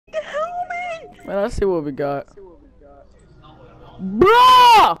Man, let's see what we got.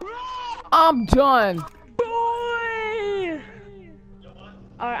 Bruh! I'm done. Boy!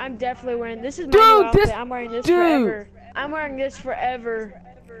 Alright, I'm definitely wearing this. Is my new outfit. I'm wearing this forever. I'm wearing this forever.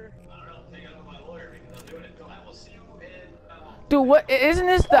 Dude, what isn't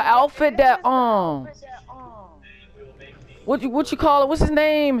this the outfit that what you call it? What's his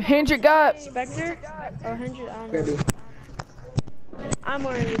name? Hendrick got? Spectre? Or Hendrick, I don't know. I'm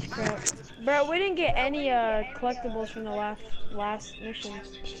wearing this crap. Bro, we didn't get any collectibles from the last mission.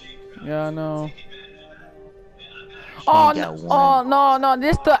 Yeah, I know. Oh, no,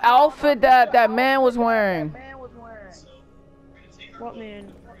 this the outfit that man was wearing. What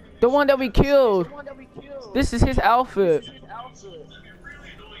man? The one that we killed. This is his outfit.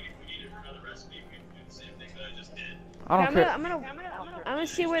 I don't care. I'm gonna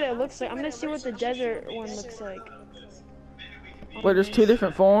see what it looks like. I'm gonna see what the desert one looks like. Wait, there's two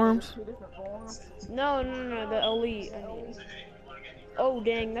different forms? No, the elite. I mean. Oh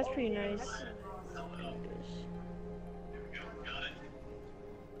dang, that's pretty nice.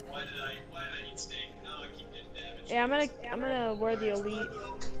 Yeah, I'm gonna wear the elite.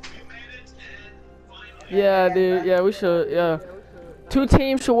 Yeah, dude. Yeah, we should. Yeah, 2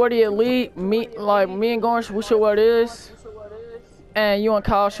 teams should wear the elite. Me and Gorn should wear this, and you and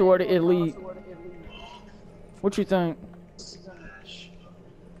Kyle should wear the elite. What you think?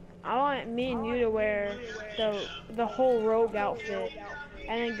 I want me and you to wear the whole rogue outfit,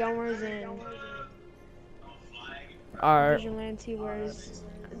 and then Gomer's and Vigilante wears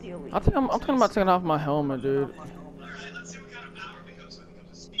the elite. I'm thinking about taking off my helmet, dude.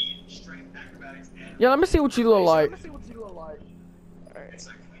 Yeah, let me see what you look like.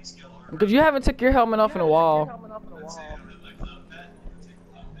 Because you haven't took your helmet off in a while.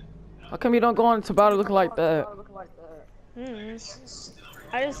 How come you don't go into battle looking like that?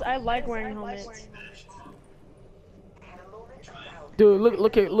 I like wearing helmets. Dude,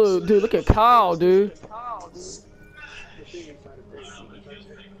 look at Kyle, dude.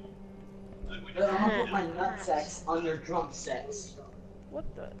 I'm gonna put my nutsacks on your drumsticks. What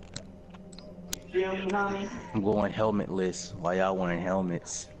the? I'm going helmetless while y'all wearing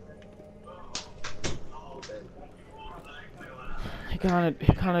helmets. He kinda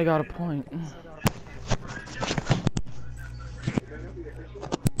got a point.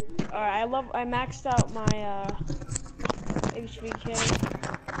 Alright, I maxed out my HVK.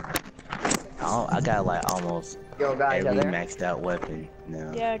 I got like almost every maxed out weapon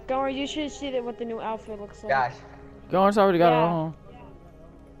now. Yeah, Gomer, you should see what the new outfit looks like. Guys. Gomer's already got it on.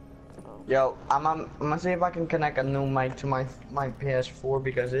 Yo, I'm gonna see if I can connect a new mic to my PS4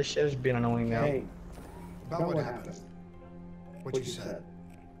 because this shit has been annoying now. Hey, about what happened? What you said?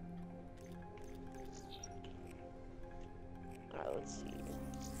 Alright, let's see.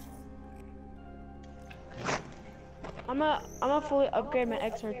 I'm gonna fully upgrade my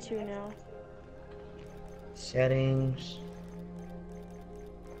XR2 now. Settings.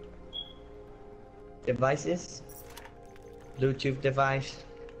 Devices. Bluetooth device.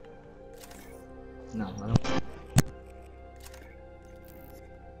 No, I don't.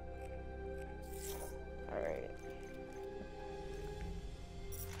 Alright.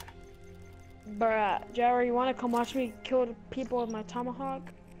 Bruh, Jared, you wanna come watch me kill the people with my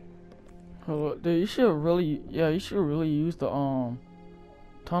tomahawk? Hold up, dude, you should really use the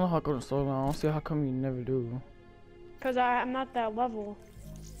tomahawk on the solo. I don't see how come you never do. Cause I'm not that level.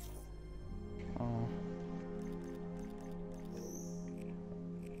 Oh.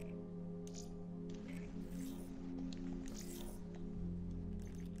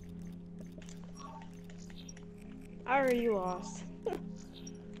 I already lost.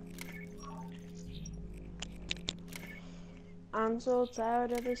 I'm so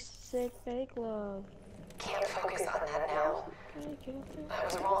tired of this sick fake love. Can't focus on that now. I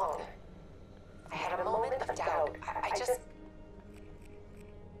was wrong. I had a moment of doubt. I just...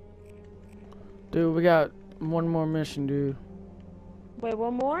 Dude, we got one more mission, dude. Wait,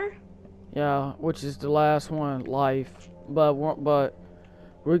 one more? Yeah, which is the last one, life. But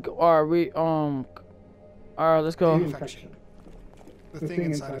alright, let's go. The infection. The thing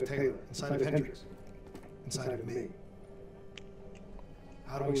inside of Taylor, inside of Hendrix, inside of me.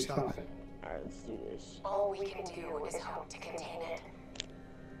 How do we stop it? Alright, let's do this. All we can do is hope to contain it.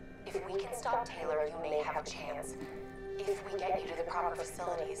 If we can stop Taylor, you may have a chance. If we get you to the proper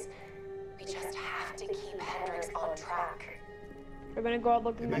facilities, we just have to keep Hendrix on track. We're gonna go out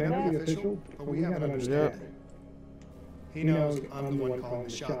looking It like may not be that? official, but we have an understanding. He knows I'm the one calling the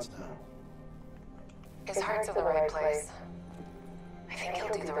shots now. His heart's in the right place. I think he'll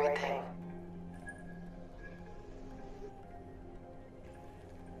do the right thing.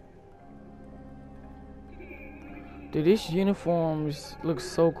 Dude, these uniforms look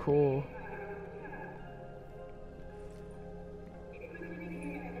so cool.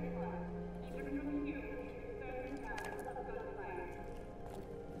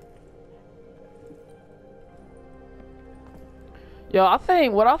 Yo,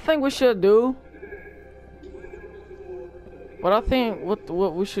 what I think we should do. What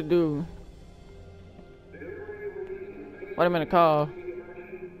we should do. Wait a minute, Kyle.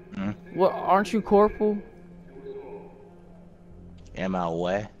 What, aren't you Corporal? Am I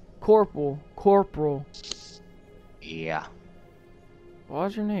what? Corporal. Yeah.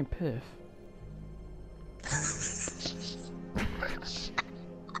 Why's your name Piff?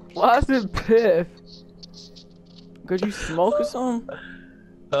 Why is it Piff? Could you smoke or something?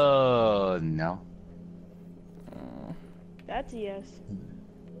 No. That's a yes.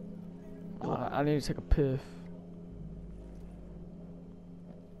 I need to take a piff.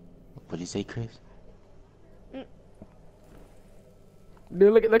 What did you say, Chris?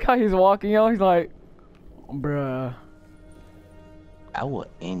 Dude, look how he's walking, yo. He's like, bruh. I will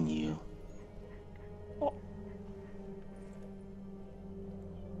end you. Oh.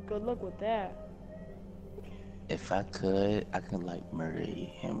 Good luck with that. If I could like murder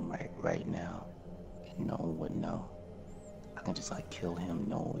him right now. No one would know. I can just like kill him,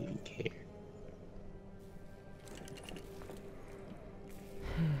 no one would even care.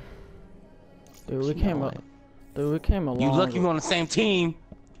 Dude, we came up. Dude, we came along. You lucky we're on the same team.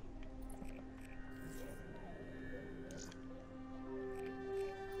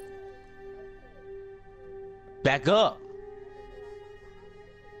 Back up.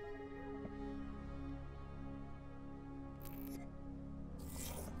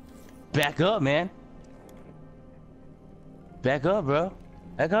 Back up, man. Back up, bro.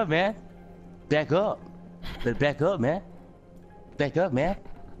 Back up, man. Back up. But back up, man. Back up, man.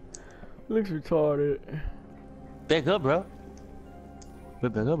 Looks retarded. Back up, bro.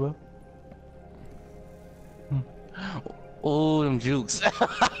 Back up, bro. Oh, them jukes.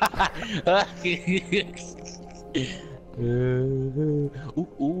 Ooh,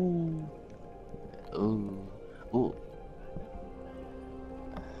 ooh. Ooh. Ooh.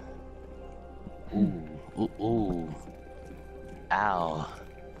 Ooh, ooh, ooh. Ow.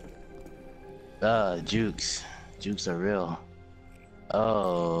 Jukes. Jukes are real.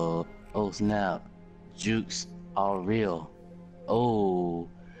 Oh snap. Jukes are real. Oh,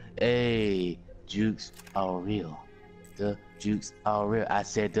 hey, jukes are real. The jukes are real. I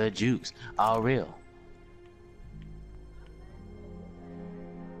said the jukes are real.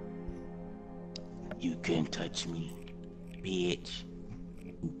 You couldn't touch me, bitch.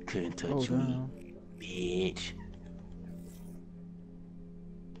 You couldn't touch me, bitch.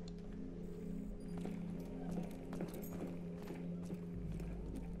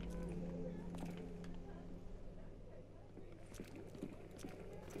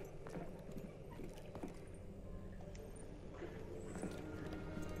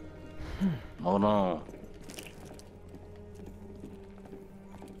 Hold on.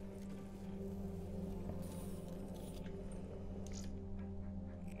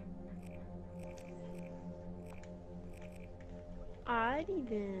 Alrighty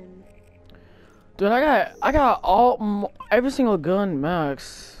then. Dude, I got every single gun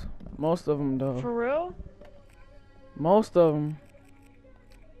max. Most of them though. For real? Most of them.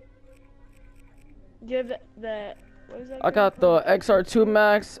 Do you have the what is that? I got the XR2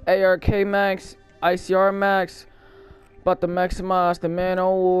 max, ARK max, ICR max. About to maximize the man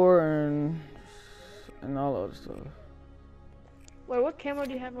o' war and all other stuff. Wait, what camo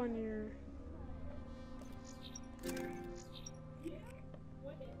do you have on your?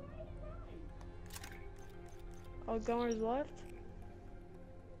 Oh, Gomer's left?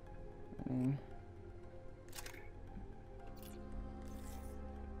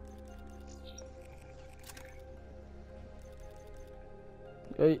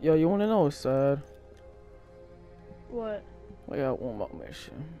 Yo, you wanna know what's sad? What? We got one more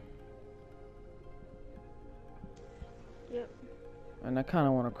mission. Yep. And I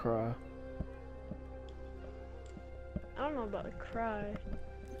kinda wanna cry. I don't know about a cry.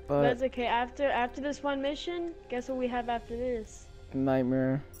 But That's okay. After this one mission, guess what we have after this?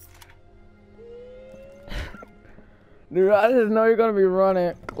 nightmare. Dude, I just know you're gonna be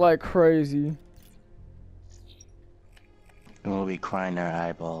running like crazy. And we'll be crying our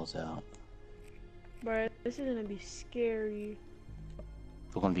eyeballs out. Bro, this is gonna be scary.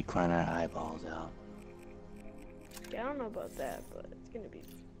 We're gonna be crying our eyeballs out. Yeah, I don't know about that, but it's gonna be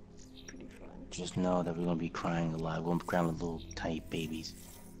pretty fun. Just know that we're gonna be crying a lot. We're gonna be crying like little tiny babies.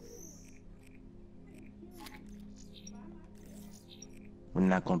 We're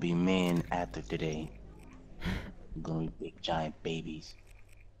not gonna be men after today. Gonna be big giant babies.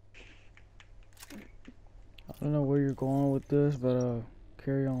 I don't know where you're going with this, but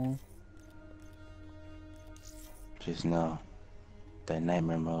carry on. Just know that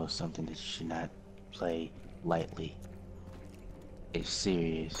nightmare mode is something that you should not play lightly. It's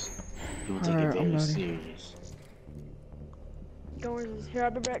serious. People take it very serious. Going here,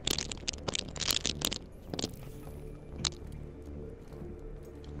 I'll be back.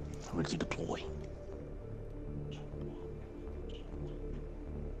 Ready to deploy.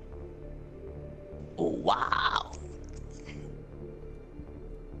 Oh wow!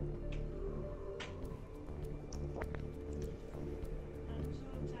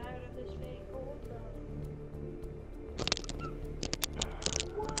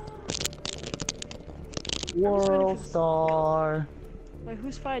 World Star. Like,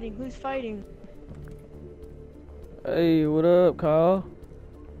 who's fighting? Who's fighting? Hey, what up, Kyle?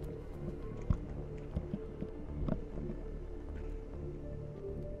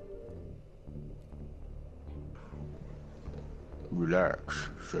 Relax,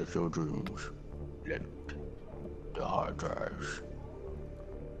 set your dreams. Let the hard drives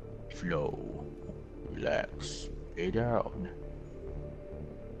flow. Relax, lay down.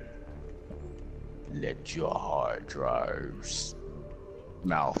 Let your hard drives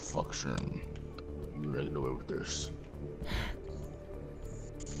malfunction. You ready to get away with this?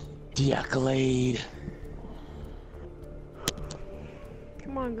 The accolade.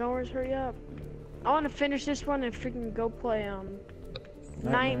 Come on, goers, hurry up. I want to finish this one and freaking go play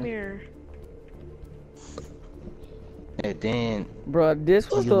Nightmare. And then, Bro,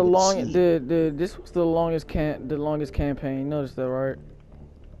 this was the longest. This was the longest campaign. You noticed that, right?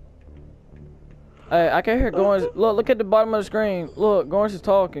 Hey, I can hear Gorns. Look at the bottom of the screen. Look, Gorns is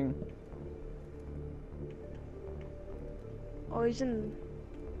talking. Oh, he's in.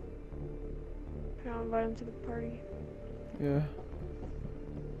 I'll invite him to the party. Yeah.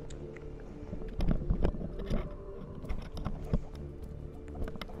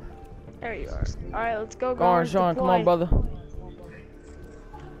 There you are. Alright, let's go, Gorns, Sean, come on, brother.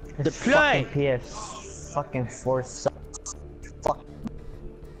 Deploy. PS fucking force. Fuck.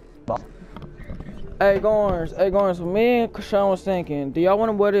 Hey, Gorns. Me and Sean was thinking, do y'all want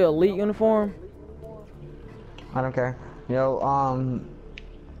to wear the elite uniform? I don't care. Yo,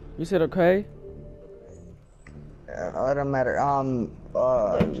 You said okay. it don't matter.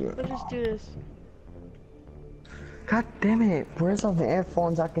 Let's just do this. God damn it! Where's all the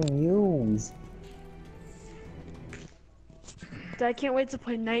headphones I can use? I can't wait to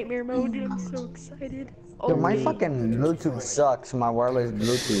play Nightmare mode. I'm so excited. Yo, my fucking Bluetooth sucks. My wireless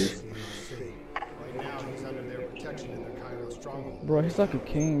Bluetooth. Right now, he's under their protection in their Cairo stronghold. Bro, he's like a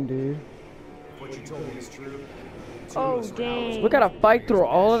king, dude. What you told me is true. Oh, dang. We gotta fight through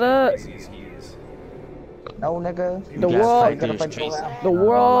all of that. No, nigga. The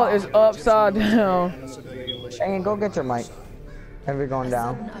world is upside down. Hey, go get your mic. And we're going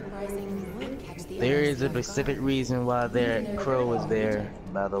down. there is a specific reason why their crow is there,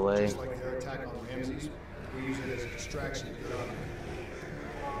 by the way. Just like their attack on Ramses, we use it as a distraction to get on him.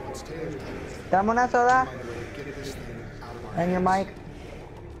 Once Taylor's done with it, Dame una soda. find a way to get this thing out of our And your mic.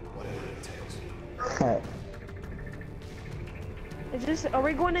 whatever it takes. Is this? Are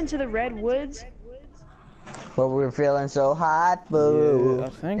we going into the redwoods? But we're feeling so hot, boo. Yeah, I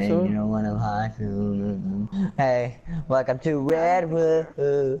think and so. you know what I'm hot, boo. Hey, welcome to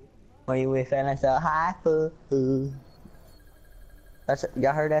Redwood. Where you were feeling so hot, boo. That's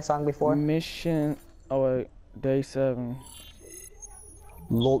y'all heard that song before? Mission. Oh wait, day 7.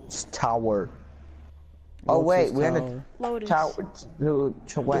 Lotus Tower. Oh wait, we're in the Lotus. tower. Two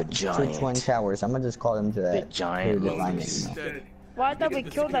twin towers. I'm gonna just call them to that. The giant to the line Lotus. name. Well, I thought we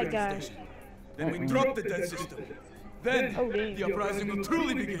killed that guy. Then we drop the dead system. Then Oh, dang. the uprising will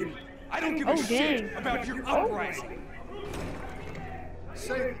truly begin. I don't give a Oh, shit dang. about your uprising.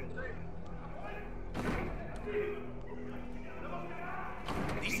 Say,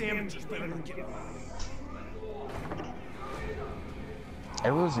 These amateurs better not get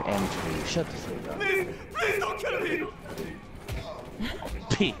Everyone's an amateur. Shut the fuck up. Please don't kill me!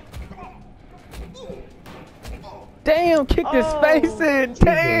 P. Damn, kicked his Oh. face in. Jesus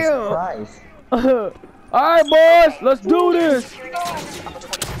Damn. Christ. Alright, boys, let's do this.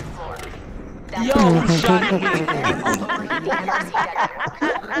 Yo, shot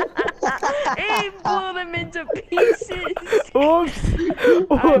He blew them into pieces. Oops.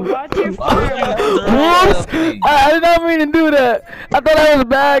 Alright, watch your fire. Whoops. I did not mean to do that. I thought I was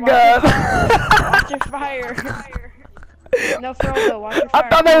bad, guys. Watch your fire. No, for real though, watch your I fire.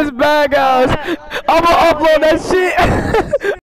 thought that was bad, guys. I'm gonna upload that shit.